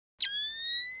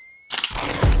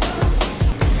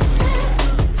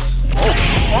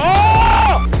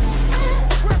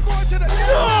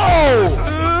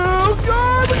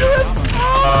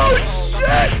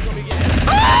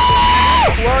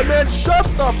man, shut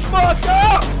the fuck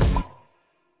up!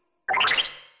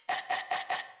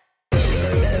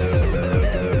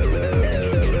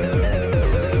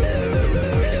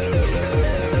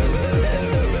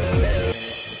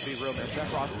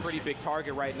 Big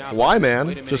target right now. Why,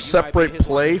 man? Just separate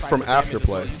play from after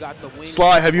play.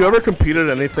 Sly, have you ever competed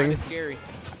at anything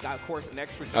at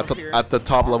the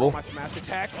top level? Oh my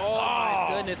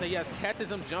goodness! And yes,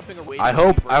 catches him jumping away. I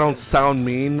hope I don't sound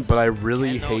mean, but I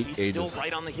really hate Aegis.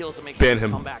 Ban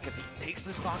him.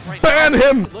 Ban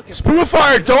him!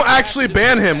 Spoonfire, don't actually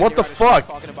ban him. What the fuck?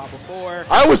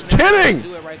 I was kidding!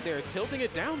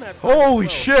 Holy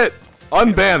shit!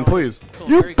 Unban, please.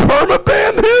 You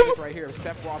perma-banned him?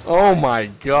 Oh my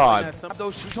god.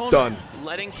 Done.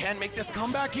 Letting Ken make this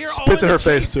comeback here. Spits in her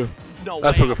face too.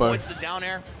 That's what fine. The down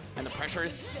air, and the pressure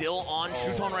is still on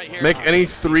Shuton right here. Make any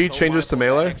 3 changes to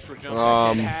melee.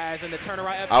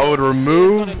 I would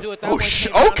remove. Oh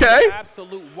okay.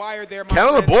 Count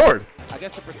on the board. I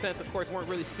guess the percents, of course, weren't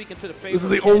really speaking to the face. This is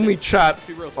the only chat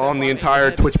on the entire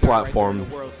Twitch platform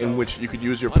in which you could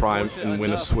use your Prime and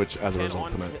win a Switch as a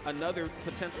result tonight. And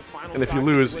if you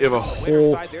lose, you have a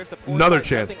whole another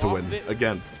chance to win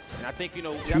again. And I think, you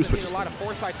know, we haven't seen a lot of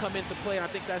foresight come into play, and I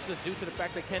think that's just due to the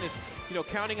fact that Ken is, you know,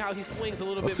 counting how he swings a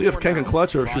little bit more. Let's see if Ken can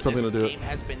clutch or shoot something to do it. This game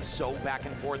has been so back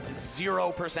and forth.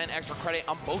 0% extra credit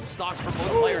on both stocks for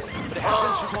both players, but it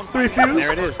has been Shuton. 3 fuse.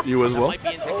 There it is. You as well. That might be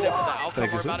indicative of the outcome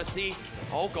we're about to see.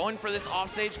 Oh, going for this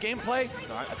offstage gameplay,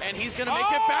 and he's going to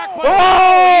make it back. But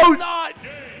oh! He's not.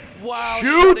 Wow,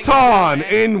 Shuton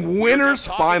in winners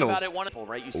finals.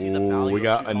 Oh, we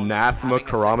got Anathema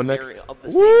Karama next.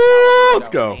 Woo, let's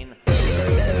go.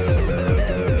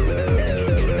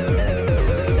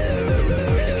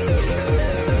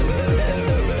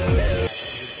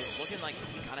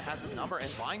 And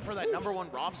vying for that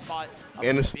 #1 Rob spot.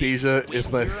 Anesthesia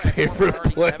is my favorite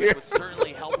player. Would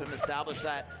certainly help him establish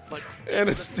that, but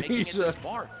Anesthesia.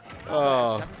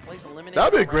 Oh,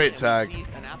 that'd be a great tag.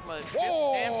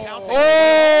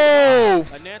 Oh,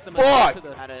 fuck!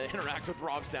 Had to interact with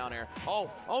Rob's down air. Oh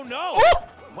no! Oh!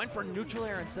 Went for neutral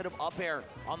air instead of up air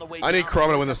on the way. I need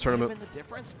Karama to win this tournament.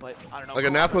 Like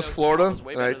Anathema's Florida, and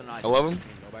I love him.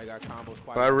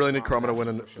 But I really need Karama to win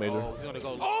a major.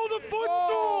 Oh, the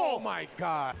footstool! Oh my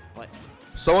god!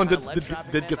 Someone did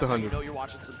get the 100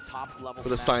 for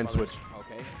the sign switch.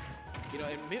 Okay. You know,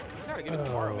 and you gotta give it to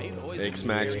Mario. He's always Big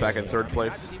Smacks back in 3rd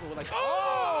place.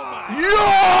 Oh!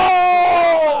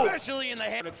 Especially in the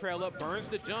hand. The trail up, burns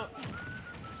the jump.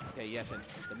 Okay, yes, and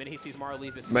the minute he sees Mario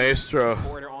leave his Maestro.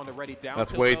 on the ready down.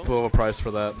 That's way too low a price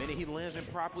for that. The minute he lands in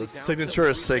properly. The signature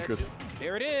is sacred.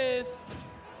 There it is.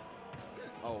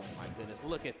 Oh my goodness,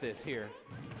 look at this here.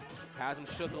 Has him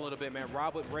shook a little bit, man.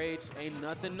 Rob with rage, ain't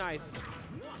nothing nice.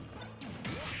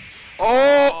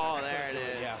 Oh, there it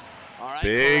is. Yeah. All right,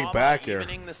 big back air.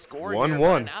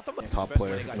 1-1. Top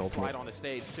player in Ultimate. On the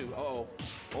stage too.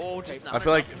 I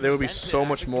feel like there would be so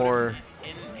much more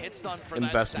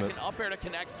investment.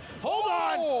 Hold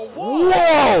on!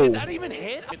 Whoa! Did that even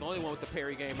hit? The only one with the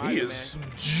parry game. He is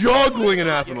juggling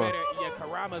Anathema.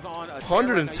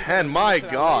 110, my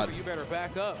god. You better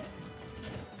back up.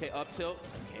 Okay, up tilt.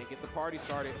 Can't get the party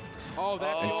started. Oh,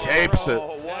 that's and capes it.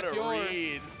 Oh, what a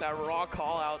read. That raw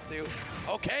call out too.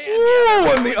 Okay.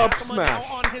 Ooh, and the up smash.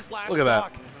 Look at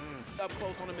that. Up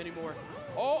close on him anymore.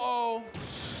 Oh,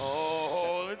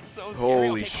 it's so scary.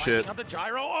 Holy shit. Up the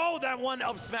gyro. Oh, that one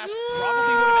up smash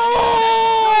probably would have been.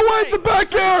 Oh, wait, the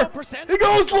back air. He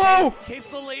goes low. Capes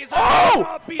the laser.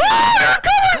 Oh, here it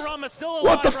comes.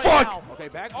 What the fuck? Okay,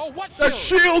 back. Oh, what shield? That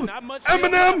shield.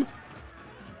 Eminem.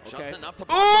 Just enough to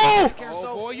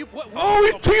boy,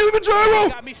 he's teasing the gyro.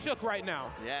 Got me shook right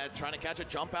now. Yeah, trying to catch a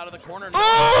jump out of the corner.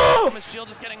 Oh! Shield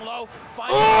is getting low.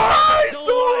 He's still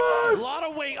alive. A lot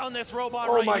of weight on this robot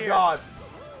right here. Oh my god.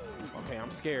 Okay, I'm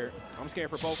scared. I'm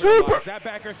scared for both Super. robots. That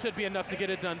backer should be enough to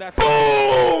get it done. That's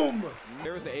boom.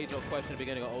 There was the age-old question at the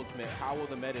beginning of Ultimate. How will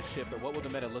the meta shift, or what will the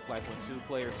meta look like when 2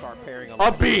 players start pairing up?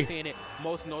 Up B. Seeing it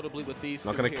most notably with these.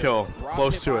 Not gonna kill.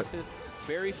 Close to it.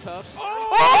 Very tough.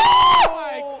 Oh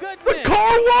my goodness! The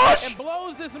car wash! And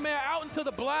blows this man out into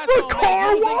the blast the zone.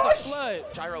 Car wash! The flood.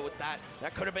 Gyro with that.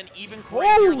 That could have been even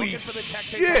crazier. Holy looking for the tech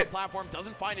shit! On the platform.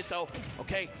 Doesn't find it though.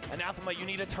 Okay, Anathema, you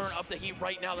need to turn up the heat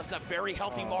right now. That's a very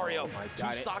healthy Mario. My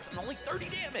God. 2 stocks and only 30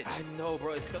 damage. I know,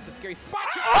 bro. It's such a scary spot.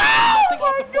 Oh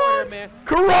my god! Man.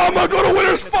 Karama, go to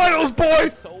winners finals, boy!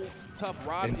 So tough.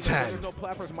 Rob, in 10, there's no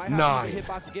platforms. Might have to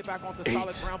hitbox to get back onto 8,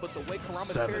 solid ground, but the way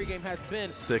Karama's parry game has been,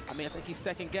 6, I mean, I think he's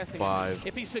second guessing 5,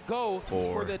 if he should go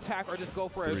 4, for the attack or just go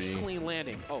for 3, a clean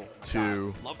landing.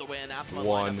 2, love the way Anathema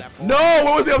 1. No,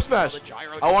 what was the up smash?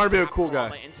 I want to be a cool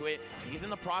guy. Into it. He's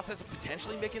in the process of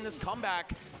potentially making this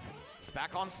comeback. He's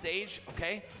back on stage,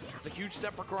 okay? It's a huge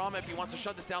step for Kurama if he wants to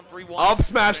shut this down 3-1. Up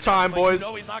smash time, boys.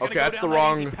 No, Okay, that's the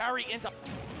wrong. Parry into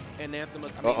And Anthem,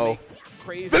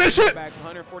 crazy. Finish it! Back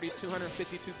 142,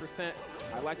 152%.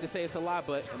 I like to say it's a lot,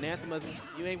 but Anathema,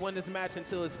 you ain't won this match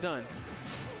until it's done.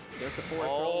 There's the forward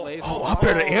throw, lays up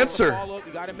there to answer.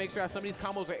 You got to make sure that some of these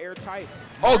combos are airtight.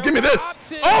 Oh, give me this.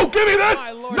 Oh, give me this.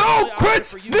 No,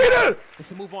 crits needed.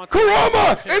 Let's move on to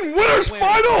Kurama in winners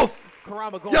finals.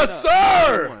 Kurama going yes, up.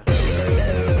 sir.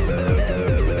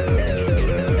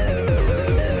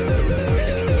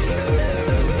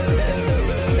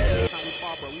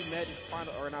 We met in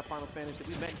final, or not Final Fantasy.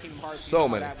 We met in Kingdom Hearts. So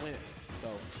many. So,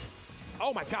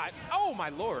 oh my God. Oh my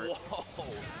Lord. Whoa.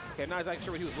 Okay, I'm not exactly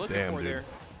sure what he was looking for dude. there.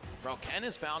 Bro, Ken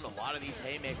has found a lot of these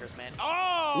haymakers, man.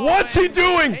 Oh! What's he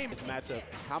doing? This matchup.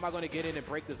 How am I going to get in and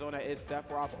break the zone that is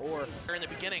Sephiroth or in the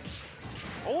beginning?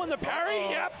 Oh, and the parry.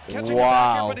 Yep. Catching Wow. it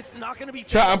back here, but it's not going to be.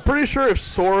 Chat, I'm pretty sure if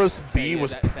Sora's B yeah,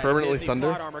 was that permanently Disney Thunder,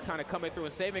 plot armor kind of coming through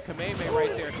and saving Kameme right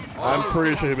there. I'm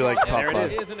pretty sure he'd be like top There it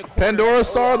 5. is in the corner. Pandora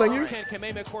Star, thank you. Can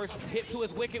Kameme, of course, hit to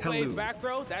his wicked ways back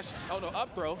throw? That's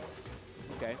up throw.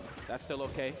 Okay, that's still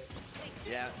okay.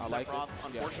 Yeah, I like Sephiroth, it.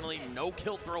 unfortunately, no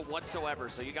kill throw whatsoever,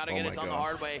 so you got to get it done the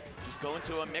hard way. Just go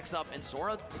into a mix-up, and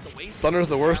Sora, with the way Thunder's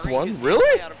the worst one? is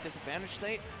Really? out of disadvantage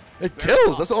state. It Very kills.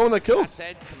 tough. That's the only one that That kills.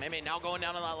 said, Kameme now going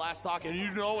down on that last stock, and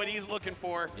you know what he's looking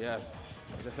for. Yes.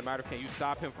 It's just a matter of can you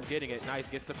stop him from getting it. Nice,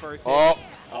 gets the first hit.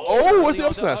 What's the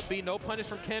up smash? No punish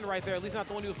from Ken right there. At least not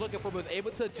the one he was looking for, but was able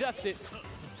to adjust it.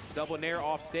 Double nair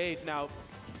off stage. Now,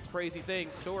 crazy thing,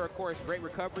 Sora, of course, great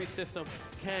recovery system.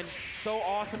 Ken, so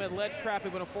awesome at ledge trapping,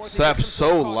 but unfortunately, Seph's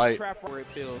so light. Trap where it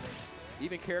feels.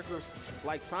 Even characters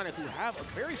like Sonic who have a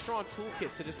very strong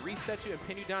toolkit to just reset you and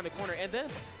pin you down the corner. And then,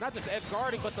 not just edge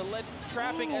guarding, but the ledge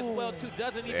trapping as well, too,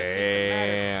 doesn't even seem to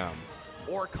matter.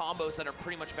 Or combos that are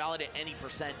pretty much valid at any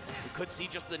percent. We could see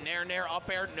just the nair up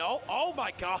air. No, oh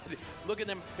my God. Look at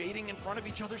them fading in front of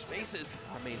each other's faces.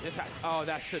 I mean, this has,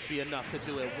 that should be enough to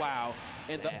do it. Wow.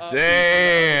 And the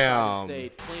Damn.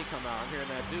 stage clean come out. I'm hearing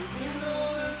that, dude.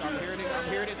 I'm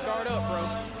hearing it start up, bro.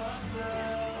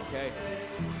 Okay.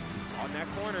 On that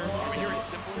corner. Are we hearing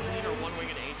simple clean or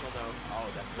one-winged angel, though? Oh,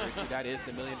 that's crazy. That is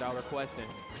the million-dollar question.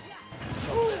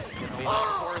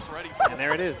 Chorus ready for and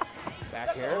there it is.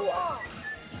 Back air.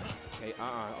 Okay,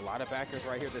 a lot of backers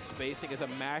right here. The spacing is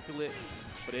immaculate,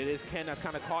 but it is Ken that's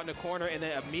kind of caught in the corner and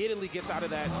then immediately gets out of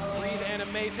that freeze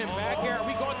animation. Back air. Are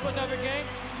we going to another game?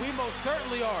 We most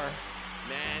certainly are.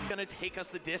 Man, gonna take us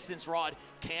the distance, Rod.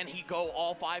 Can he go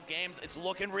all 5 games? It's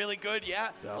looking really good,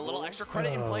 yeah. A little extra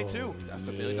credit in play, too. That's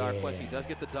the million-dollar question. He does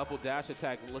get the double dash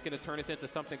attack, looking to turn this into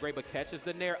something great, but catches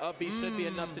the nair up. He should be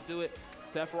enough to do it.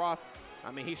 Sephiroth,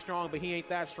 I mean, he's strong, but he ain't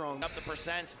that strong. Up the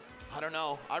percents. I don't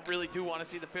know. I really do want to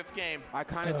see the 5th game. I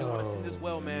kind of do want to see this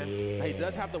well, man. He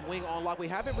does have the wing on lock. We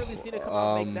haven't really seen it come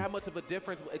out and make that much of a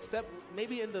difference, except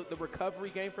maybe in the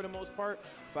recovery game for the most part.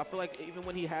 But I feel like even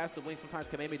when he has the wing, sometimes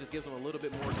Kameme just gives him a little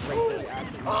bit more grace than he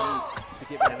actually needs to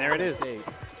get back. And there it is. Maybe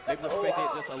respecting it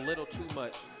just a little too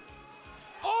much.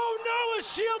 Oh no, a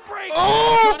shield break!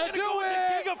 Oh! He's gonna go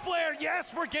into Giga Flare.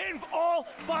 Yes, we're getting all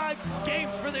 5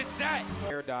 games for this set.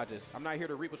 Air dodges. I'm not here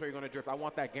to reap where you're going to drift. I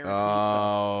want that guaranteed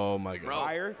Oh my God.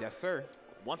 Fire? Yes, sir.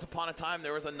 Once upon a time,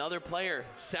 there was another player,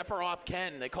 Sephiroth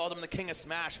Ken. They called him the King of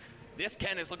Smash. This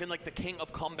Ken is looking like the king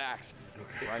of comebacks.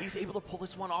 If he's able to pull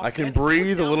this one off, I can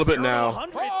breathe a little bit now.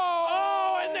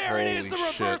 Oh, and there it is, the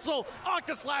Holy shit. reversal.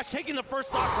 Octaslash taking the first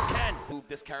stock for Ken. Move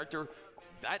this character.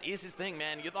 That is his thing,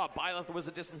 man. You thought Byleth was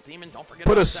a distance demon. Don't forget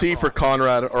Put about a C Sephiroth. for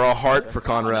Conrad, or a heart for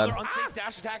Conrad. Another unsafe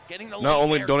dash attack, getting the Not lead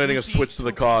only there. donating a 2C, switch to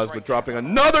the 2 cause, right but dropping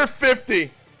another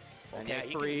 50. And Yeah, yeah,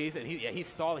 he freeze, and he's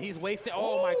stalling. He's wasting.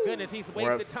 Oh my goodness, he's wasted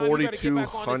We're at time. You gotta get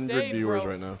back on the 4,200 stage, viewers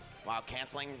bro. right now. Wow,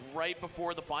 canceling right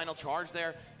before the final charge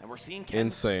there. And we're seeing Ken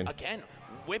Insane. again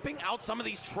whipping out some of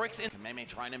these tricks. Kameme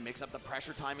trying to mix up the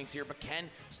pressure timings here, but Ken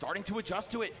starting to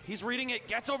adjust to it. He's reading it,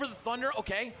 gets over the thunder.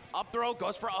 Okay, up throw,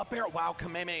 goes for up air. Wow,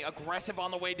 Kameme aggressive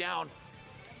on the way down.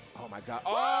 Oh my God.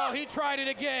 Oh, he tried it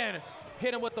again.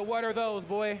 Hit him with the what are those,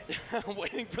 boy?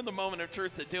 Waiting for the moment of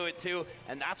truth to do it too.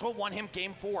 And that's what won him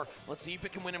game 4. Let's see if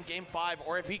it can win him game 5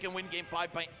 or if he can win game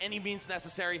 5 by any means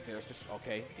necessary. There's just,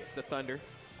 okay, gets the thunder.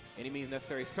 Any means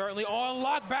necessary. Certainly on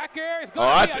lock back air. It's Oh,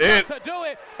 that's it. To do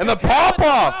it. And the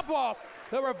pop-off.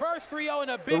 The reverse 3-0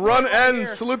 and a big The run one ends.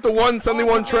 here. Salute the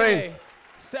 171 train.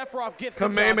 Sephiroth gets the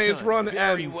job Kameme's done. run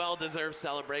Very ends. well-deserved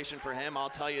celebration for him, I'll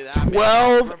tell you that.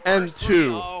 12 Reverse and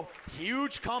 2. 3-0,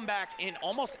 huge comeback in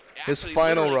almost His actually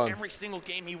final literally run. every single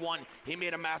game he won. He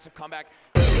made a massive comeback.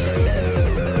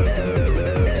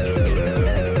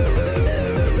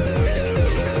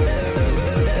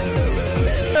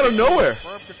 Out of nowhere.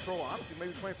 Firm control, honestly.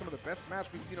 maybe playing some of the best Smash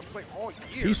we've seen him play all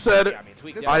year. He said, Yeah, I mean,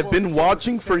 Tweek I've been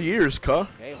watching for years, cuh.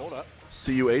 Okay, hold up.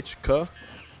 C-U-H, cuh.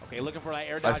 Okay, looking for that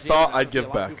air dodge. I thought I'd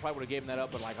give back. Probably would have given that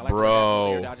up, but like I like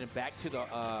Bro. air dodging back to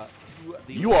the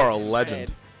You are a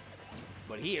legend.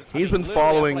 But he's been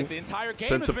following like the entire game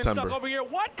since has been September. stuck over here.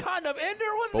 What kind of ender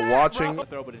was But that? watching- Bro?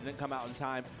 Throw, but it didn't come out in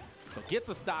time. So gets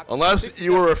a stock. Unless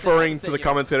you were referring to the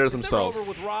commentators It's themselves. never over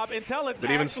with Rob until it's But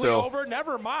even actually still. over.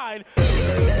 Never mind.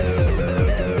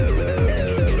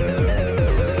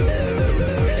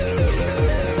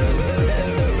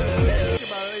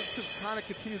 Kind of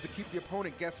continues to keep the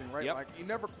opponent guessing, right? Yep. Like you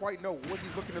never quite know what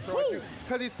he's looking to throw at you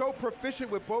because he's so proficient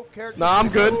with both characters. Nah, I'm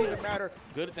good. It doesn't even matter.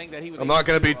 Good thing that he was. I'm not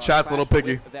gonna be chat's little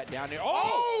piggy. That down there.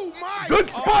 Oh my! Good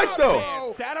spike, though.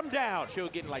 Man, sat him down. She was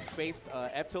getting like spaced,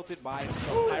 F tilted by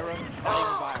Pyro. Not even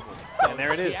viable. So And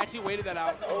there it is. He actually waited that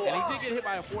out, and he did get hit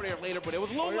by a forward air later, but it was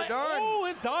a little you're late. done. Oh,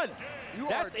 it's done. You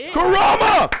That's are it.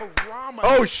 Kurama! Kurama.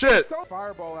 Oh, shit. So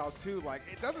fireball out too. Like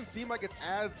it doesn't seem like it's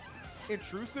as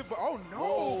intrusive, but oh no,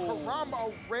 Whoa. Kurama,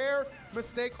 a rare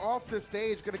mistake off the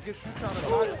stage, gonna give Shuton a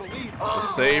side of the lead.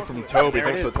 Save from Toby. There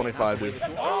it Thanks for is. the 25, dude.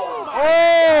 Oh, my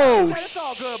Oh, God. It's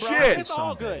all good, bro. shit. It's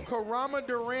all good. Kurama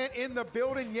Durant in the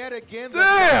building yet again. The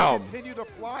Damn. ball continue to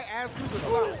fly as do the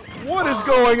stocks. What is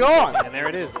going on? And there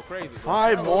it is. Crazy.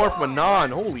 5 more from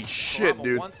Anon. Holy shit, Kurama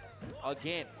dude. Once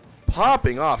again.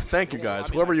 Popping off. Thank you, guys.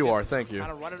 Whoever you are, thank you.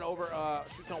 Kind of running over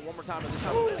Shuton one more time, but this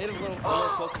time it is a little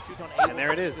close to Shuton. And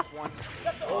there it is. This one.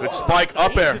 Good spike.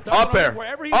 Up air. Up air.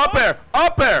 Up air.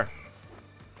 Up air.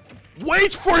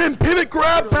 Waits for him. Pivot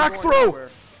grab. Back throw.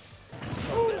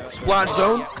 Splash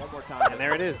zone. Yeah, one more time. And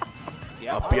there it is.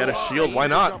 Yeah. Up, he had a shield. Why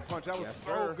not? Jump punch. That was Yes,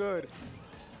 so sir. good.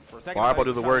 For a second, Fireball I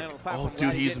do the thought work. he was trying to land on Oh, the dude,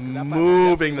 platform. he's Glad he didn't, 'cause that platform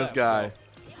moving this definitely guy.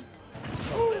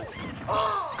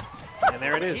 And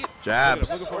there it is. left. Jabs.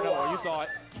 Looking for another one. You saw it.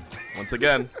 Once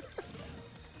again.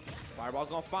 Fireball's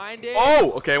gonna find it.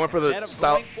 Oh, okay. Went for Instead the of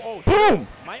style. going for- oh, Boom.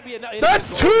 Might be enough. That's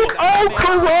It is going 2-0 to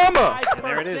Kurama. 5%.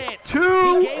 There it is.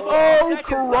 2-0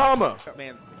 Kurama. This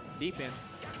man's defense.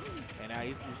 And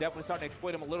he's definitely starting to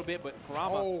exploit him a little bit, but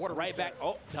Kurama Oh, what a right reset. back.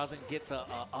 Oh, doesn't get the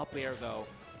up air though.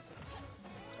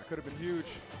 That could have been huge.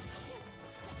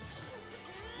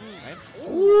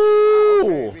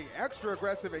 Ooh. Being extra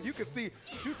aggressive, and you can see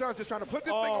Shuton's just trying to put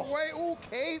this thing away. Ooh,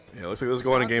 cape. Yeah, looks like this is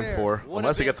going in Not game there. 4. Would've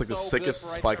Unless he been gets like the so sickest good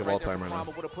for spike of all there time for right now.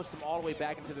 Kurama. Would have pushed him all the way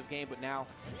back into this game, but now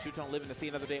Shuton living to see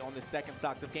another day on this second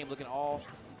stock. This game looking all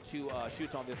to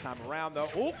Shuton this time around though.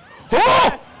 Ooh.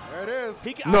 Oh! There it is.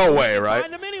 He can, No he way, can right?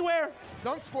 Find him anywhere.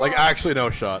 Dunk squad. Like, actually, no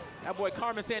shot. That boy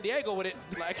Carmen San Diego with it.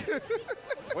 Like,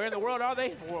 where in the world are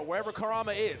they? Or wherever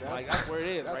Kurama is. Like, that's where it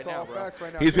is That's right all now, bro. facts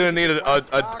right now. He's going to need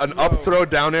an up throw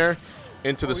down air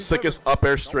into the he's sickest never- up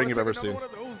air I string wanna you've take ever another seen. one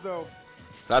of those, though.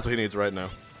 That's what he needs right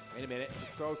now. Wait a minute.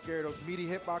 He's so scared. Those meaty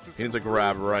hitboxes. He needs a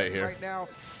grab right here. Right now.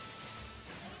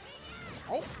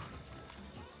 Oh.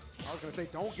 I was going to say,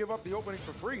 don't give up the opening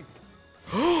for free.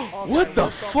 What the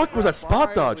fuck was that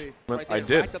spot dodge? Right I there,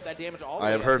 did. racked up that damage all the I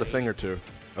way have up heard a to thing 80. or two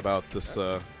about this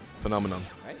phenomenon.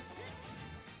 Right?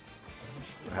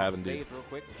 I have indeed. Stage real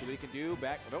quick. Let's see what he can do.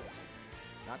 Back. Nope.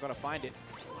 Not going to find it.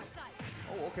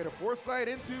 Oh, okay. The foresight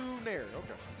into Nair.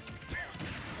 Okay.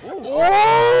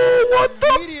 Oh, what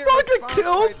the Immediate fuck? It response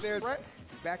killed? right there. Right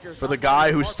back here. For the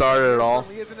guy who started it all,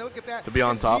 Look at that. to be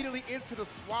on top. Immediately into the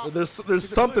swap. There's Because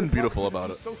something the beautiful swap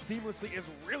about it. So seamlessly is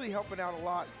really helping out a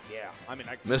lot. Yeah. I mean,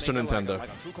 like, Mr. make it Nintendo. Like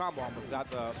a true combo almost. Got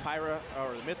the Pyra,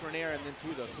 or the Mithra Nair, and then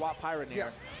to the swap Pyra Nair. Yeah.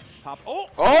 Pop. Oh!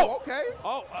 Oh! Okay.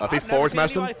 Oh, If he I've never forward seen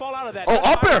smashed him? anybody fall out of that. Oh, That's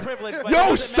up my air! privilege, but it Yo,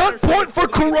 doesn't set matter. point for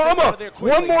Just get out Kurama! of there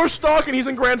quickly. One more stock and he's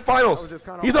in grand finals. That was just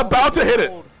kinda He's all about to hit it.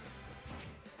 gold.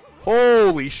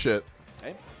 Holy shit.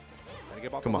 Okay. Gotta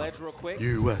get off Come the on. ledge real quick.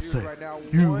 USA. Right now,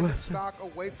 one USA. stock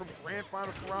away from grand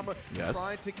finals. Kurama Yes.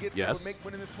 trying to get Yes. make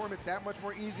winning this tournament that much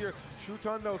more easier.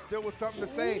 Shuton though still with something to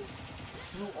say.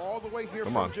 Flew all the way here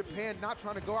Come from on. Japan, not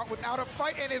trying to go out without a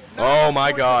fight, and is not Oh my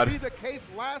going God. to be the case.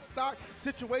 Last stock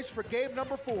situation for game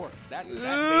number 4.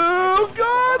 Oh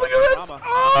God, look at this!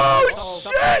 Oh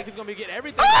shit! He's gonna be getting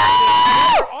everything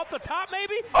Ah! off the top,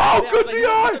 maybe. Oh, Yeah, good like, he was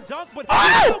DI. gonna dunk, but Oh!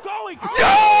 he's still going.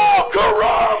 Yo,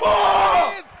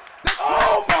 Kurama! Is the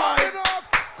Oh my! champion of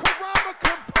Kurama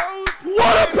composed.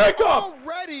 What a and pickup!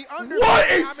 Already under What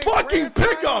the- a I mean, fucking grand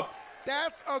finals, pickup!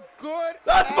 That's a good.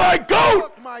 That's my ass goat!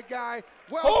 look, my guy.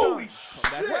 Well Holy done.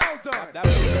 shit! Well done.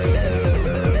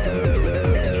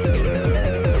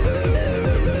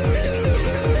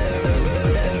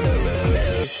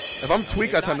 If I'm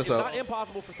Tweek, I time this It's out. not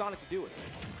impossible for Sonic to do it.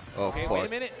 Oh Okay, wait a fuck.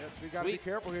 minute. Yes, we gotta be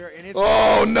careful here. And his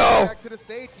Oh, no. back to the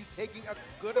stage. He's taking a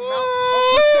good amount.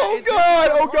 Oh of God!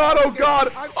 Oh God! Oh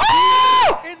God! I've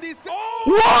Oh! seen in these.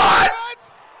 What?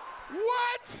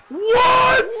 What?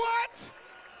 What? What?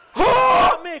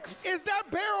 Huh? Mix. Is that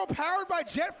barrel powered by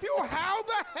jet fuel? How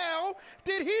the hell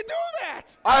did he do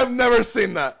that? I've never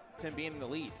seen that. Him being in the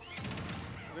lead.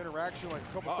 Interaction like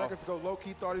a couple seconds ago.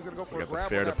 Low-key thought he was going to go for a got the grab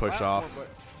fair on to that push platform, off.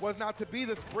 but was not to be.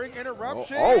 The spring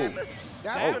interruption. Oh,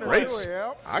 great.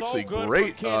 Actually, So good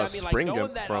great for Ken. I mean, like, spring knowing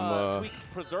jump that, from Tweek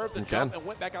preserved the from jump Ken. and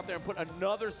went back out there and put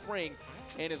another spring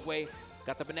in his way.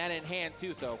 Got the banana in hand,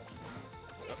 too, so.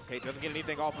 Okay, doesn't get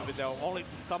anything off of it, though. Only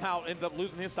somehow ends up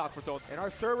losing his stock for throwing. And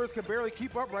our servers can barely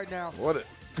keep up right now. What?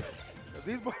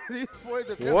 These boys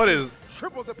have What is?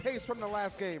 tripled the pace from the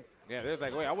last game. Yeah, there's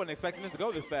like, wait, I wasn't expecting this to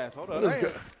go this fast. Hold What on. is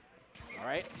good? All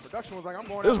right. Production was like, I'm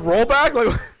going This out. rollback?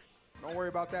 Like, Don't worry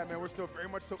about that, man. We're still very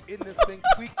much so in this thing.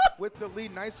 Tweek with the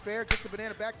lead. Nice fair. Gets the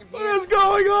banana back in what hand. is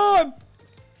going on?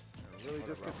 Really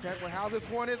just content with how this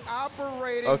one is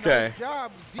operating. Okay. Nice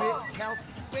job. Z counts,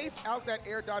 space out that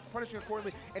air dodge, punishing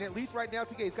accordingly. And at least right now,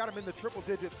 TK, he's got him in the triple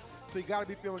digits. So you got to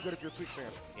be feeling good if you're a Tweek fan.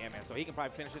 Yeah, man. So he can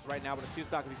probably finish this right now with a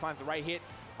 2-stock if he finds the right hit.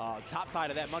 Top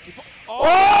side of that monkey.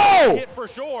 Oh! Hit for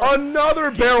sure. Another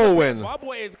barrel win. My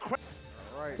boy is crazy.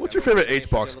 All right. What's your favorite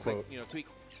H-Box quote? Like, you know, Tweek.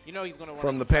 You know he's going to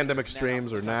From the pandemic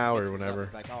streams or now or whenever.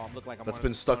 It's like, oh, I'm like I'm That's gonna-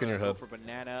 been stuck in your gonna head. go for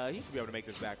banana. He should be able to make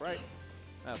this back, right?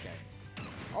 Okay.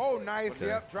 Oh, nice. Okay.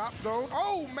 Yep. Drop zone.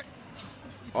 Oh, man.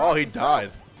 Oh, he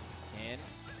died. And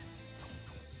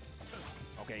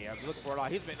okay, yeah, I was looking for it all.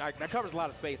 He's been that covers a lot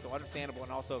of space, so understandable.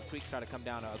 And also, Tweek try to come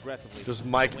down aggressively. Just The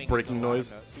mic wing is breaking gonna allow noise.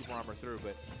 him to Super armor through,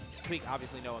 but Tweek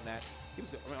obviously knowing that he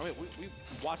was. I mean, we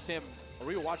watched him. Or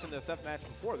we were watching the Seth match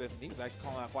before this, and he was actually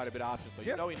calling out quite a bit of options. So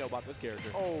you know about this character.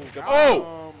 Oh, got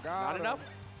Oh! him, got Not him. enough?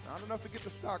 Not enough to get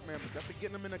the stock, man, but definitely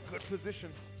getting him in a good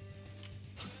position.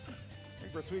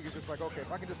 I think Tweek is just like, okay,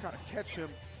 if I can just kind of catch him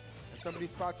in some of these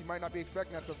spots you might not be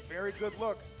expecting, that's a very good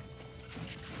look.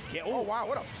 Yeah, Oh, wow,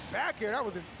 what a back air. That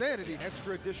was insanity.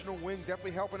 Extra additional wing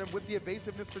definitely helping him with the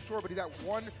evasiveness for sure, but he's at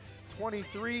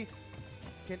 123.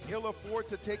 Can ill afford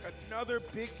to take another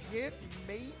big hit?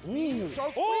 Maybe. So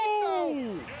Tweek,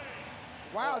 though.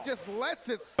 Wow, just lets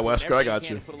it. Wesker, I got Whenever he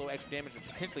you. can Put a little extra damage and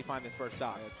potentially find this first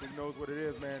stop. Tweek knows what it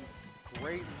is, man.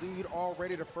 Great lead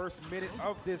already the first minute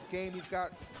of this game. He's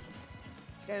got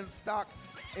 10 stock.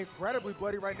 Incredibly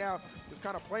bloody right now. Just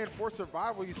kind of playing for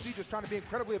survival. You see, just trying to be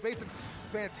incredibly evasive.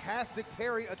 Fantastic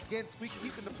parry. Again, Tweek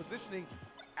keeping the positioning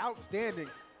outstanding.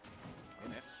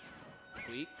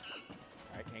 Tweek.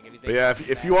 All right, can't get anything. But yeah,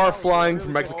 if you are flying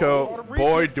from Mexico,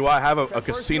 boy, do I have a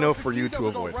casino for you to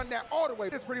avoid. Run that all the way.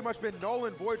 It's pretty much been null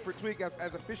and void for Tweek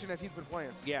as efficient as he's been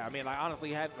playing. Yeah, I mean, I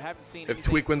honestly haven't seen. If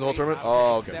anything Tweek wins great Ultimate? out of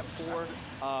Oh, it okay. Except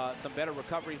for some better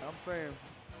recoveries. I'm saying.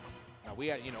 We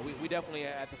had, we definitely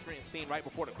at the scene right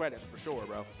before the credits for sure,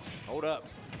 bro. Hold up.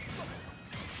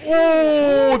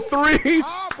 Oh, 3 But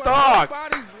stock.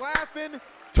 nobody's laughing.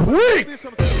 Tweek. Maybe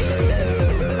some-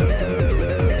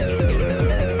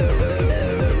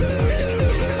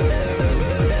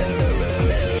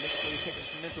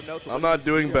 I'm not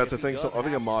doing bets. I think so. I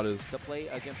think a mod is. To play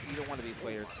against either one of these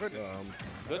players. Goodness.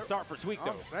 Good start for Tweek,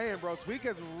 though. I'm saying, bro, Tweek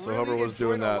has whoever really was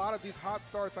doing enjoyed that- a lot of these hot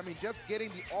starts. I mean, just getting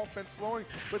the offense flowing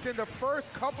within the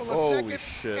first couple of Holy seconds,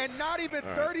 shit. and not even All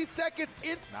right. 30 seconds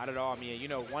in. Not at all. I mean,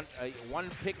 one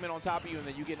Pikmin on top of you, and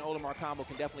then you get an Olimar combo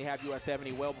can definitely have you at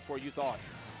 70 well before you thought.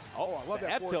 Oh, I love the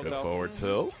that F forward tilt, Good though. forward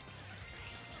tilt.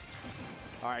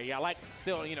 All right, yeah, I like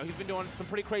still, he's been doing some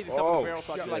pretty crazy stuff Oh, with the barrel,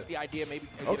 so I do shit. like the idea maybe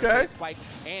get Okay. a straight spike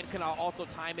and can also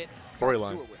time it.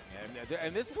 Storyline. Do it with.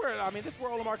 And this is where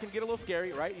Olimar can get a little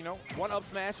scary, right? One up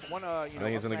smash, one I think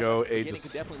he's up gonna smash go at the beginning Aegis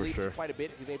can definitely for lead sure. quite a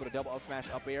bit if he's able to double up smash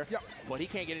up air. Yep. But he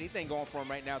can't get anything going for him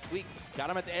right now. Tweek got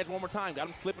him at the edge one more time. Got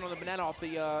him slipping on the banana off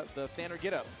the standard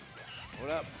get up.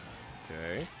 Hold up.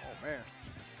 Okay. Oh man.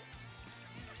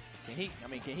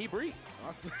 Can he breathe?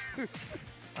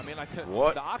 I mean,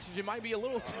 What? the oxygen might be a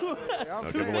little too, I'm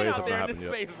too saying, thin giveaways out have there not in this happened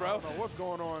yet. space, I bro. don't know what's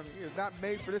going on. He is not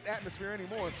made for this atmosphere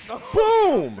anymore.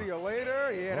 Boom. See you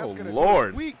later. Yeah, that's Oh, gonna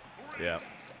Lord. be Tweek. Yeah.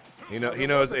 He There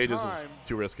knows was a Aegis is time-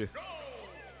 too risky.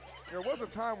 There was a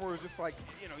time where it was just like,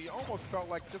 you almost felt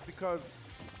like just because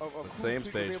of who Same Tweek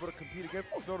stage. was able to compete against,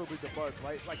 most notably the Buzz,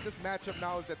 right? Like this matchup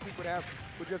knowledge that Tweek would have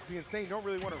would just be insane. You don't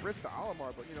really want to risk the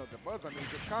Olimar, but the Buzz, I mean,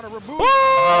 just kind of removed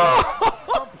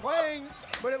from playing,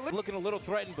 but it looked Looking a little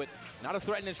threatened, but not as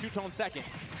threatened as Shutone second.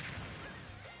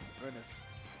 goodness.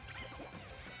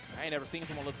 I ain't never seen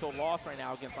someone look so lost right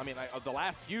now against, of the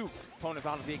last few opponents,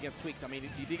 honestly, against Tweeks. I mean,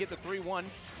 he did get the 3-1.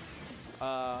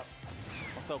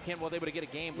 So Ken was able to get a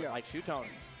game, but Yeah. like Shutone,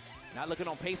 not looking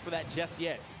on pace for that just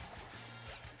yet.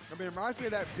 I mean, it reminds me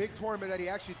of that big tournament that he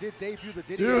actually did debut. The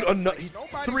Dude,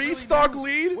 three stock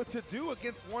lead? What to do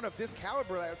against one of this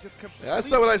caliber that just completely Yeah,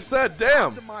 that's what I said.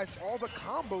 Damn. optimized all the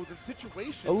combos and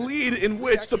situations. A lead in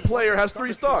which the player has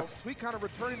 3 stocks. Tweek kind of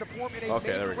returning to form in a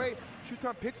major way.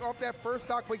 Shuton picks off that first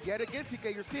stock, but yet again,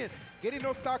 TK, you're seeing getting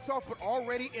those stocks off, but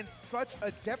already in such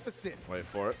a deficit. Wait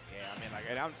for it. Yeah, I mean, like,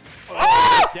 I'm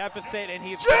deficit, and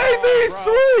he's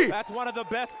JV3! That's one of the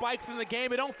best spikes in the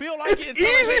game. It don't feel like it's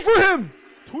easy for him.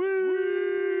 Tweek.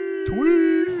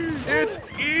 It's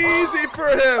easy for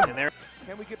him.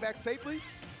 Can we get back safely?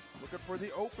 Looking for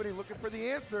the opening, looking for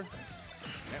the answer.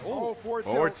 Oh, forward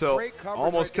tilt. Great coverage.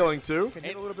 Almost killing 2. Can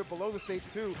hit a little bit below the stage,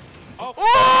 too.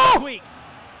 Oh! Tweek,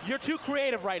 you're too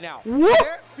creative right now. What?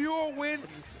 Jet Fuel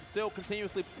wins. Still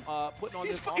continuously putting on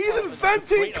this. He's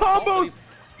inventing combos.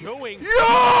 Yo!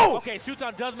 Okay,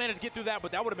 Shuton does manage to get through that,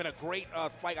 but that would have been a great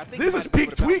spike. I think this is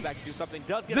peak Tweek.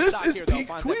 This is peak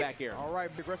Tweek. All right,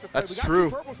 aggressive play. That's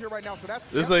true. Here right now, so that's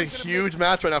this is a huge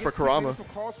match right now for Kurama.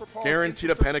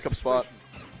 Guaranteed a panic up spot.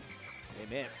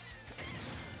 Amen.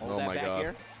 Oh my god.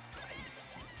 Here.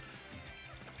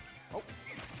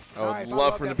 I would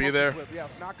love for him to be there. Yeah,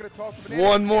 not gonna toss the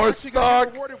one more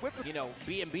stock. You know,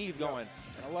 B&B's going.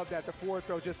 I love that. The forward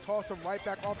throw, just toss him right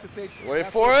back off the stage. Wait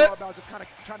for it. About just kind of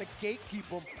trying to gatekeep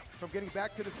him from getting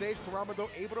back to the stage. Kurama, though,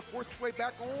 able to force his way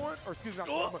back on. Or excuse me, not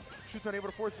Kurama. Shuton able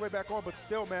to force his way back on, but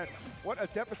still, man, what a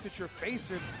deficit you're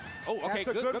facing. Oh, okay,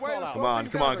 that's a good way call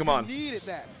out. Come on. Needed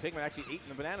that. Pigman actually eating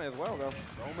the banana as well, though.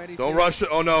 So many. Don't rush it.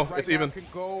 Oh no, right it's even. Can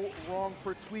go wrong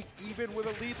for Tweek, even with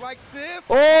a lead like this.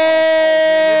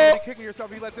 Oh! You're kicking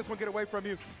yourself. You let this one get away from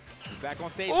you. He's back on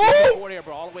stage. Oh! Forward air,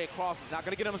 but all the way across. It's not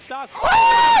gonna get him stuck.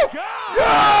 Oh! God!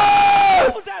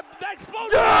 Yes! That explosion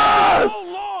yes! was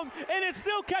so long, and it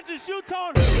still catches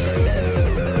Shuton.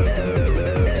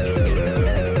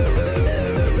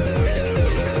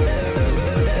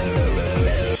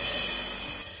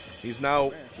 He's now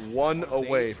 1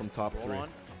 away from top 3.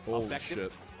 Holy effective.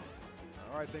 shit.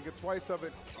 All right, thinking twice of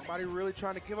it. Somebody really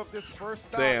trying to give up this first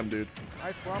stop. Damn, dude.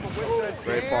 Nice Kurama with the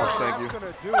Great Fox, thank you.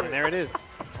 Gonna do it. And there it is.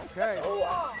 Okay.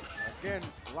 Again,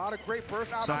 a lot of great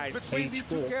burst outcomes between these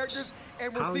two characters,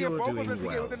 and we're seeing both of them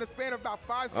together within the span of about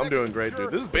 5 seconds. I'm doing great,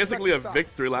 dude. This is basically a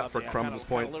victory lap for Kurama at this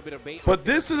point. But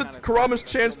this is Kurama's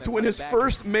chance to win his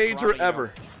first major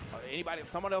ever.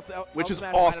 Someone else, which is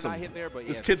awesome. There, but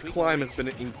this yeah, kid's climb has been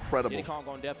incredible. Diddy Kong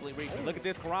going definitely reach. Look at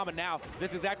this Kurama now. This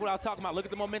is exactly what I was talking about. Look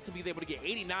at the momentum. He's able to get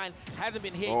 89. Hasn't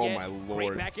been hit yet. Oh my lord.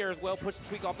 Great back air as well. Pushing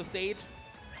Tweek off the stage.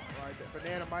 All right, that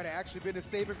banana might have actually been his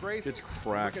saving grace. It's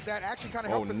cracked. Look at that. Actually kind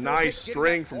of helped. Nice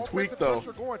string from Tweek though.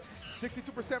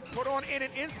 62% put on in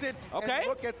an instant. Okay. And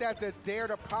look at that. The dare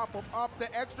to pop him up. The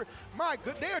extra. My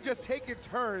good. They are just taking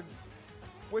turns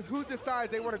with who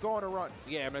decides they want to go on a run.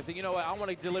 Yeah, but I said, you know what, I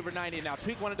want to deliver 90 now.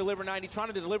 Tweek want to deliver 90, trying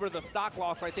to deliver the stock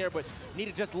loss right there, but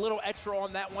needed just a little extra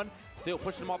on that one. Still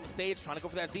pushing him off the stage, trying to go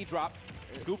for that Z drop.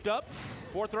 Scooped up,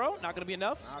 4th throw, not going to be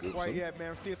enough. Not quite yet,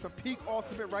 man. We're seeing some peak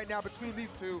ultimate right now between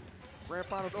these two. Grand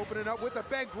Finals opening up with a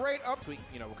bang, great up. Tweek,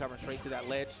 you know, recovering straight to that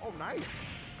ledge. Oh, nice.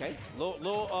 Okay,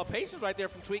 little patience right there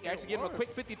from Tweek, actually getting him a quick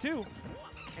 52.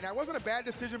 And that wasn't a bad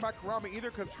decision by Kurama either,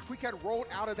 because Tweek had rolled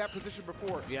out of that position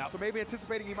before. Yeah. So maybe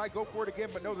anticipating he might go for it again,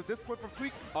 but no, the discipline from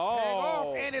Tweek paying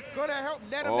off, and it's going to help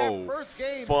net him that first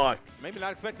game. Fuck. Maybe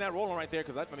not expecting that rolling right there,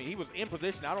 because I mean, he was in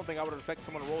position. I don't think I would have expected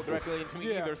someone to roll directly into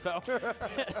me either, so. We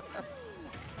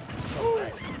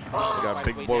got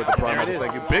big boy with the promise.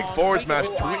 Thank you. Big forward smash.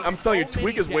 Tweek, I'm telling you,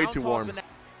 Tweek is way too warm.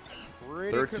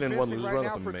 13-1 losers run,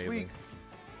 that's amazing.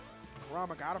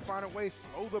 Kurama got to find a way,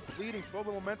 slow the bleeding, slow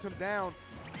the momentum down.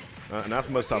 Enough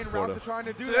from South Florida.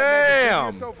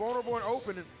 Damn! So vulnerable and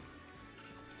open.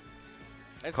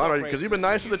 Connor, because you've been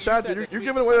nice in the chat, dude. You're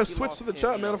giving away a switch to the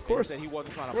chat, man. Of course. He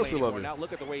wasn't trying to of course, we love you. Now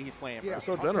look at the way he's playing. Yeah, you're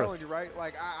so I'm generous. telling you, right?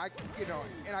 Like you know,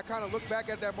 and I kind of look back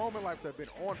at that moment, like I said, been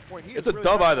on point. It's a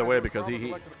dub either way because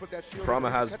Kurama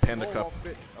has Panda Cup.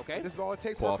 Okay. This is all it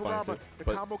takes for Kurama. The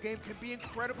combo game can be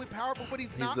incredibly powerful, but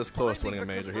he's not. He's this close to winning a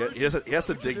major. He has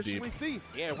to dig deep.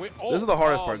 Yeah, this is the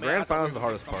hardest part. Grand Finals is the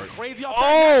hardest part. Crazy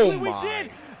oh my! We did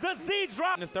the Z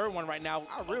drop. This third one right now.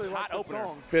 I really like the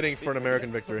song. Fitting for an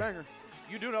American victory.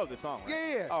 You do know this song, right?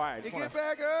 Yeah. All right. You get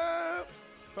back up.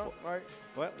 Something, right?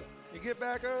 What? You get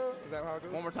back up. Is that how it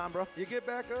goes? One more time, bro. You get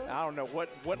back up. I don't know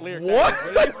what lyric. What?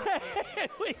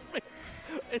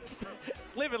 It's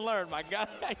live and learn, my guy.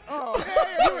 Oh,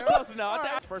 yeah. You were close enough.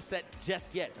 Right. First set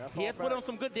just yet. He has put on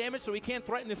some good damage, so he can't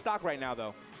threaten this stock right now,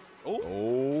 though.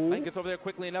 Oh. I think gets over there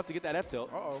quickly enough to get that F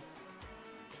tilt. Uh-oh.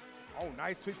 Oh,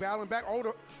 nice Tweek battling back. Oh,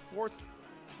 the force.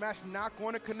 Smash not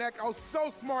going to connect. Oh, so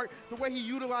smart the way he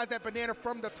utilized that banana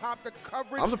from the top. The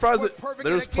coverage. I'm surprised that perfect.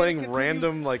 they're just playing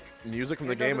random like music from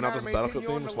the game and not just Battlefield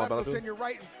theme. Just Battlefield. You're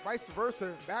right, vice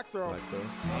versa. Back throw.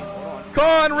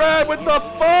 Conrad with the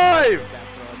 5.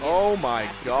 Oh my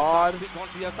God. Going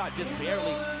to the other side, just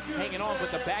barely hanging on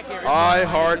with the back air. I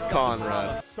heart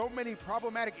Conrad. So many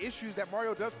problematic issues that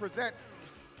Mario does present.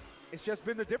 It's just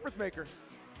been the difference maker.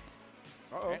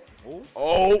 Uh-oh. Okay.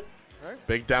 Oh. Okay.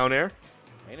 Big down air.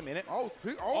 Wait a minute. Oh,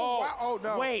 wow. Oh,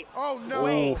 no. Wait. Oh,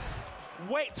 no.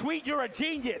 Wait, Tweek, you're a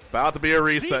genius. About to be a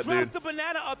reset, he drops dude. the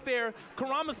banana up there.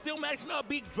 Karama's still matching up.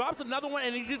 Beat drops another one,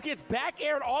 and he just gets back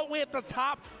aired all the way at the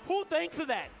top. Who thinks of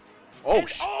that? Oh,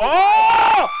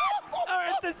 oh!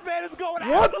 This man is going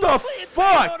what the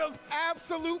fuck?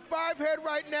 Absolute 5-head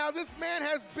right now. This man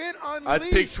has been unleashed. That's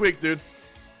peak Tweek, dude.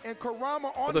 And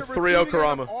Karama on the the 3-0 receiving end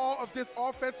Karama. of all of this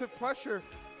offensive pressure.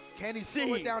 Can he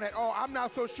slow it down at all? I'm not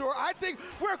so sure. I think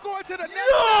we're going to the next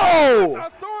No!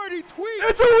 Authority Tweek.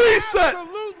 It's a reset.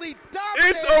 Absolutely dominating.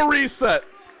 It's a reset.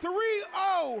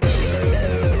 3-0.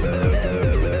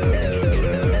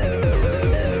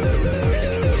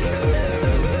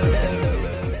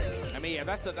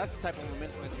 That's the type of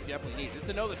momentum that you definitely need, just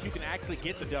to know that you can actually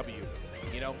get the W.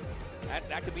 You know,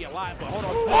 that could be a lot. But hold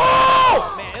on,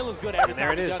 oh! Man, it looks good every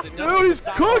time he does it. Dude, he's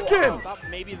cooking.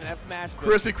 Maybe the F smash.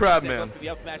 Crispy Crab Man. The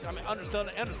F smash. I mean,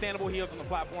 understandable. He is on the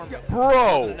platform. Yeah.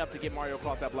 Bro. Not enough to get Mario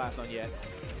across that blast on yet.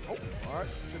 Oh, all right.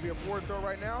 Should be a forward throw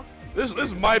right now.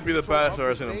 This might be the best I've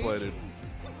ever seen him play, dude.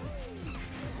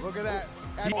 Look at that.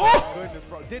 Oh! Goodness,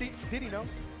 bro. Did he know?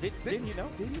 Didn't you know?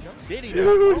 Did he know? Did he Dude.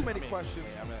 know? So many questions.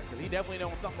 Yeah, because he definitely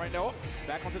knows something right now.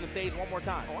 Back onto the stage one more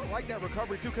time. Oh, I like that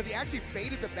recovery, too, because he actually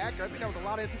faded the back. I think that was a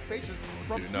lot of anticipation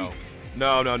from Dude, Tweek.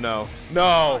 No.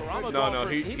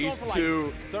 He's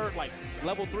too. Third, like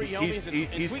level 3 yomis.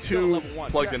 He's Tweek's too level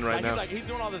 1. plugged in right now. He's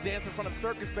doing all the dance in front of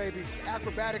Circus, baby.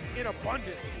 Acrobatics in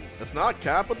abundance. That's not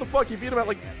Cap. What the fuck? He beat him at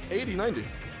like 80, 90.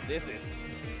 This is.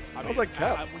 I was like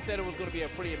Cap. We said it was going to be a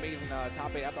pretty amazing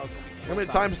top 8. I thought it was going to be. How many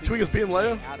times Tweek has beaten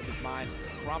Leia? Out of his mind.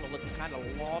 Karama looking kind of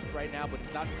lost right now, but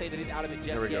it's not to say that he's out of it just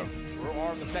There we yet. go. We're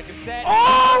on the second set.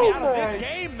 Oh! Out of this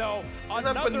game, though. And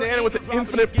that banana with the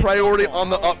infinite priority on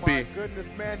the up B. My goodness,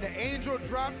 man. The angel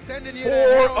drop sending you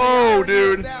 4-0,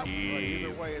 dude.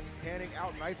 Either way, it's panning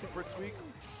out nicely for Tweek.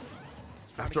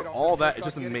 After all that, it's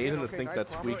just amazing to think that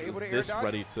Tweek is this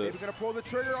ready to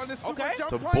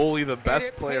bully the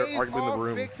best player arguably in the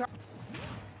room.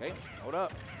 Okay, hold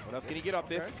up. What else can he get off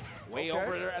this? Way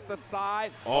over there at the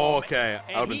side. Oh, okay. That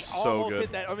would have been so good.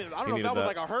 Hit that. I mean, I don't know if that was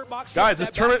like a hurt box. Guys,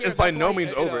 this tournament is by no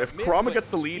means over. If Karama gets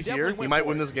the lead here, he might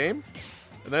win this game.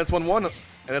 And then it's 1-1,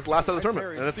 and it's the last out of the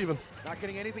tournament, and it's even. Not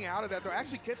getting anything out of that, though.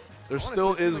 Actually, there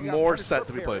still is more set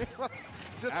to be played.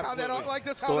 Just how that, like,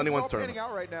 just still how anyone's this is all panning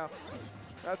out right now.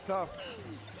 That's tough.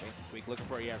 Tweek looking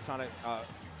for, trying to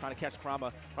catch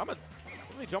Karama. Karama's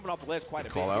really jumping off the ledge quite a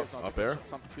bit. Call out, up air.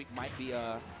 Something Tweek might be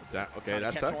okay,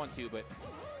 that's catch on to, but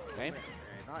okay.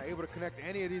 Not able to connect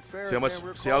any of these fares.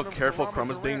 See how careful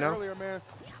Karama's being now? Earlier, man.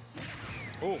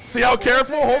 See how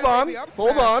careful? Hold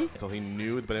on. Until he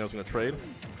knew the banana was going to trade.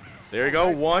 There you go,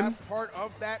 one. Part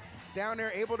of that down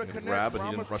there, able to connect. Grab, but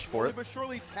he didn't rush for it. But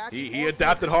surely he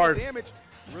adapted hard. Damage.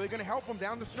 Really going to help him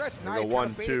down the stretch. Nice.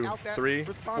 1, 2, 3,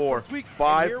 4,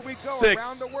 5, 6.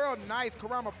 Around the world. Nice.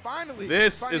 Karama finally.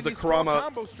 This is the Karama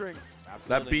combo strings.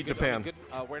 that beat Japan. Good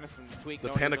awareness from Tweek. The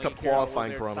Panda Cup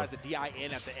qualifying Karama. The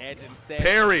DIN at the edge instead.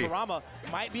 Parry. Karama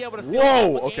might be able to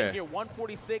Whoa, okay. Here,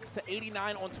 146 to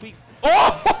 89 on Tweek's.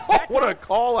 Oh, what a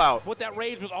call out. But that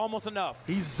rage was almost enough.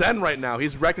 He's zen right now.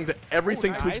 He's reacting to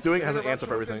everything Tweek's doing and has an answer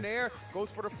for everything.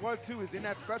 Goes for the flood, too. Is in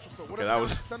that special. So that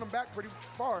was send him back pretty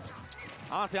far.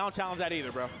 Honestly, I don't challenge that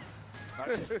either, bro.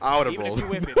 I would have Even rolled. if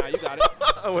you whip it, now you got it.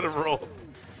 I would have rolled.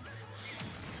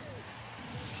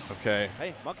 Okay.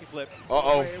 Hey, monkey flip.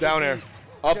 Uh-oh, down air.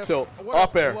 Up tilt.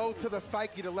 Up air. Blow to the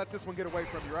psyche to let this one get away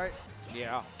from you, right?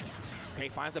 Yeah. Okay,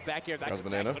 finds the back air. That could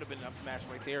have been an up smash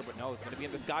right there, but no, it's going to be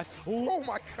in the sky. Ooh. Oh,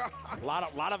 my God.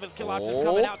 A lot of his kill outs just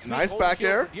coming out. Nice back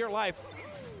air. Dear life.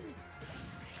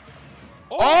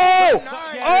 Oh!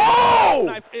 Nice.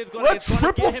 Oh! What a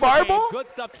triple fireball? Good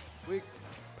stuff. Tweek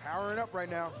powering up right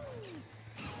now.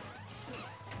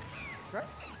 Okay.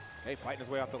 Hey, fighting his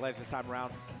way off the ledge this time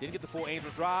around. Didn't get the full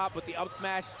angel drop, but the up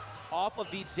smash off of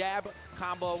the jab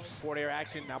combo. Forward air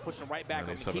action. Now pushing him right back.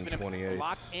 Keeping him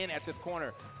locked in at this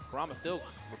corner. Karama still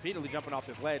repeatedly jumping off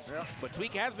this ledge. Yeah. But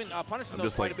Tweek has been punishing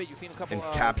those quite a bit. You've seen a couple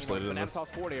encapsulated in this.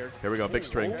 Forward airs. Here we go, big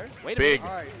string. Okay. Big,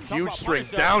 huge string,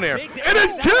 down air. And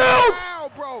it killed!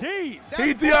 Wow, bro. He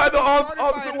DI'd the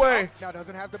opposite way. Now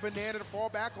doesn't have the banana to fall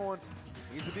back on.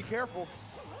 Needs to be careful.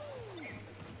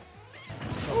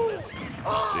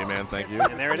 G-Man, thank you.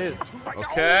 And there it is.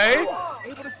 Okay.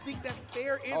 Able to sneak that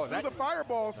fair in through the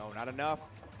fireballs. No, not enough.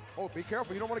 Oh, be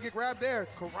careful. You don't want to get grabbed there.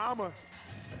 Kurama.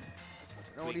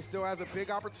 No, and he still has a big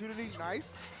opportunity.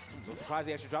 Nice. I'm surprised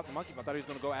he actually dropped the monkey. I thought he was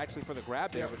going to go actually for the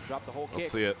grab there, but dropped the whole kick.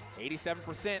 Let's see it.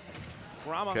 87%.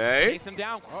 Kurama Okay. chasing him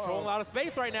down, controlling a lot of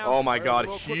space right now. Oh my God,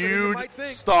 huge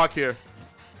stock here.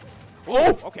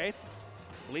 Oh! Okay.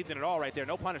 Believed in it all right there.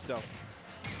 No punish though.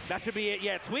 That should be it.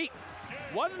 Yeah, Tweek.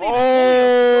 Wasn't even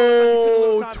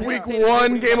Tweek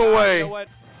one game away. You know what?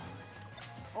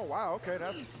 Oh, wow. Okay,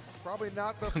 that's probably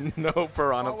not the no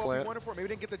Piranha Plant. Maybe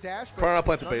didn't get the dash. Piranha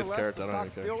Plant the base character. I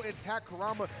don't care. Still intact.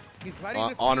 Kurama. He's letting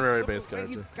this honorary base character.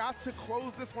 He's got to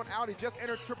close this one out. He just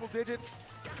entered triple digits.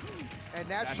 And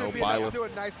that should no be enough to do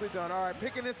it. Nicely done. All right,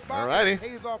 picking this spot. Alrighty.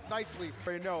 Pays off nicely.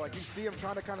 You know, like you see him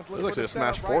trying to kind of look looks like a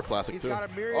Smash 4 classic He's too. got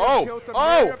a myriad of tilts, a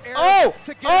myriad of errors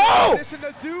to get in position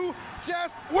to do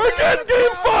just we're getting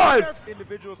game 5.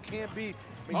 Individuals can be.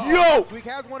 Yo! Tweek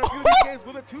has won a few of these games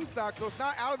with a 2-stock, so it's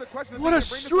not out of the question. What a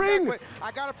string! Back,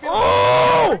 I got to feel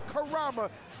Kurama,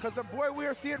 because the boy we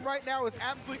are seeing right now is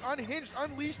absolutely unhinged,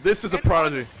 unleashed. This is a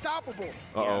prodigy. Unstoppable.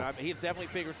 Yeah, I mean, he's definitely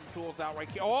figured some tools out right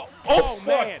here. Oh,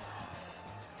 man.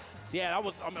 Yeah, that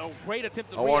was a great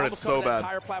attempt to wanted so that bad.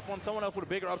 entire platform. Someone else with a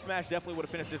bigger up smash definitely would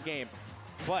have finished this game.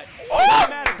 But oh!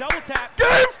 matter. Double tap. Game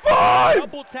 5!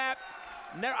 Double tap.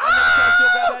 I never tried to still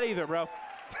grab that either, bro.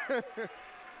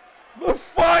 The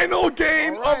final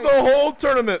game of the whole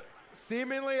tournament.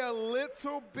 Seemingly a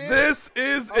little bit. This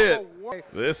is it.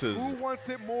 This is. Who wants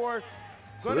it more?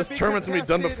 So this tournament's going to be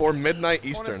done before midnight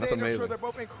Eastern. That's amazing. Sure they're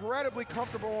both incredibly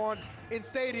comfortable on in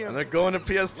stadium. And they're going to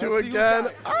PS2 again.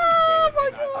 Oh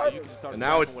my God. And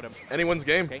now it's anyone's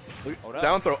game.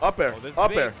 Down throw, up air,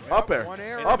 up air, up air, up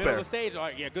air. Up air. air. The stage. All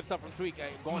right, yeah, good stuff from Tweek.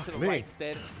 Going to the right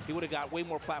instead. He would have got way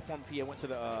more platform if he went to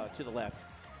the left.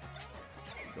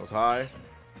 Goes high.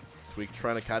 Tweek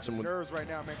trying to catch him with nerves right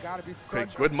now, man. Gotta be okay,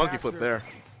 good monkey flip there.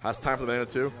 Has time for the banana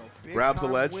too. Grabs the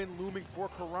ledge.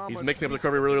 He's mixing up the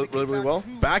recovery really well.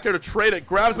 Back air to trade it.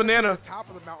 Grabs banana. Top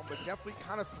of the mountain, but definitely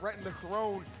kind of threatened the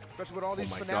throne, especially with all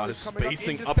these oh my God, his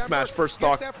spacing up smash first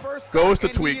stock goes to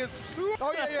Tweek.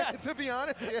 Oh yeah, to be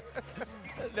honest, yeah.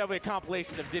 That'll be a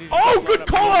compilation of Diddy's. Oh, good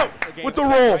call out with the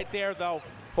roll. Right there though.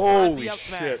 Holy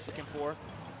shit. Looking for.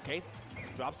 Okay.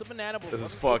 Drops the banana. This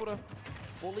is fucked.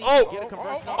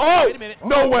 Oh, wait a minute.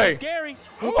 No way. Scary.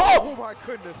 Oh my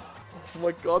goodness. Oh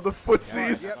my God, the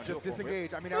footsies. Yep, just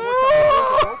disengage. I mean, that worked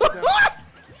out for both of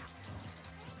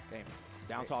them.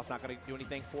 Down toss not going to do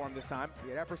anything for him this time.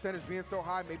 Yeah, that percentage being so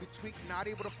high, maybe Tweek not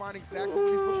able to find exactly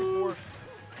what he's looking for.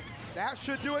 That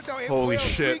should do it though. Holy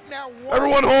shit. Now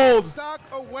everyone hold. Stock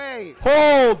away.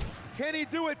 Hold. Can he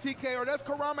do it, TK, or does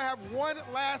Kurama have one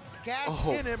last gas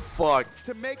in him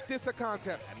to make this a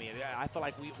contest? I mean, I feel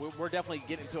like we're definitely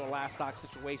getting into a last stock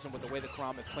situation with the way that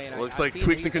Kurama is playing. Looks like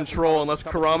Tweek's in control unless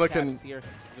Kurama can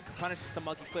punish some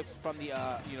monkey flips from the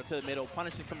to the middle,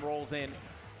 punishes some rolls in.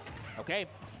 Okay,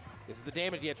 this is the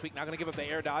damage. Yeah, Tweek not gonna give up the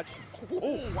air dodge.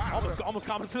 Oh wow! Almost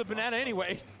coming to the banana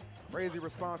anyway. Crazy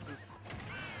responses.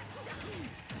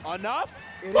 Enough?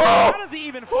 How does he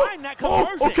even find that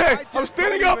conversion? Oh, okay, I'm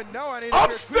standing up.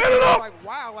 I'm standing up. Like,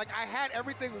 wow, like I had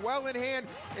everything well in hand,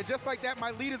 and just like that,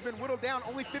 my lead has been whittled down,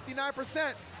 only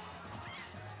 59%.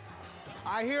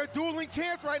 I hear dueling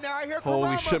chants right now. I hear holy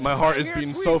Kurama. shit, my heart is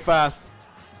beating so fast.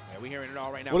 Yeah, we're hearing it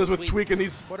all right now. What is with Tweek in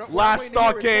these last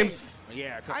stock games?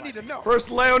 Yeah, I need to know.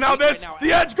 First Leo, now this,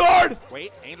 the edge guard.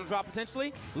 Wait, angel drop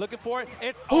potentially. Looking for it.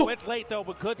 It's late though,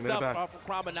 but good stuff from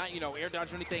Kurama. Not air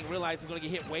dodge or anything. Realize he's gonna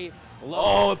get hit way low.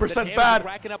 Oh, the percent's bad.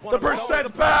 The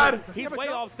percent's bad. He's way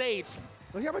off stage.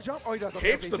 Does he have a jump? Oh, he does.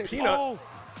 Capes the peanut.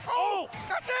 Oh,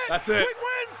 that's it. That's it. Tweek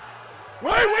wins.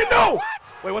 Wait, no.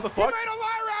 What? Wait, what the fuck? He made a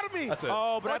liar out of me. That's it.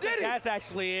 Oh, but I think that's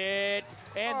actually it.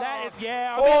 And that is,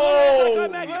 yeah. Oh, we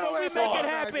make it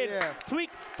happen. Tweek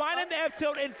finding the F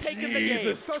tilt and taking the game.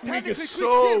 Jesus, Tweek is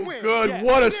so good. Yeah.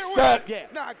 What a set. Yeah.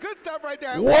 Nah, good stuff right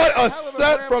there. What a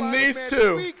set from these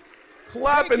two.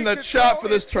 Clap in the chat for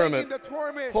this tournament.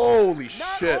 Holy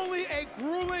shit. Not only a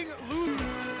grueling loser.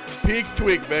 Peak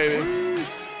Tweek, baby.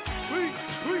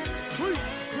 Tweek.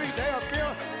 They are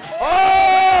feeling.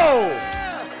 Oh!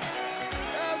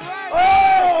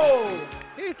 Oh!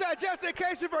 He said, just in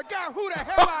case you forgot who the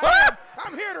hell I am,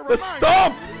 I'm here to remind you. The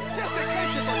stomp! Just in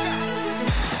case you forgot.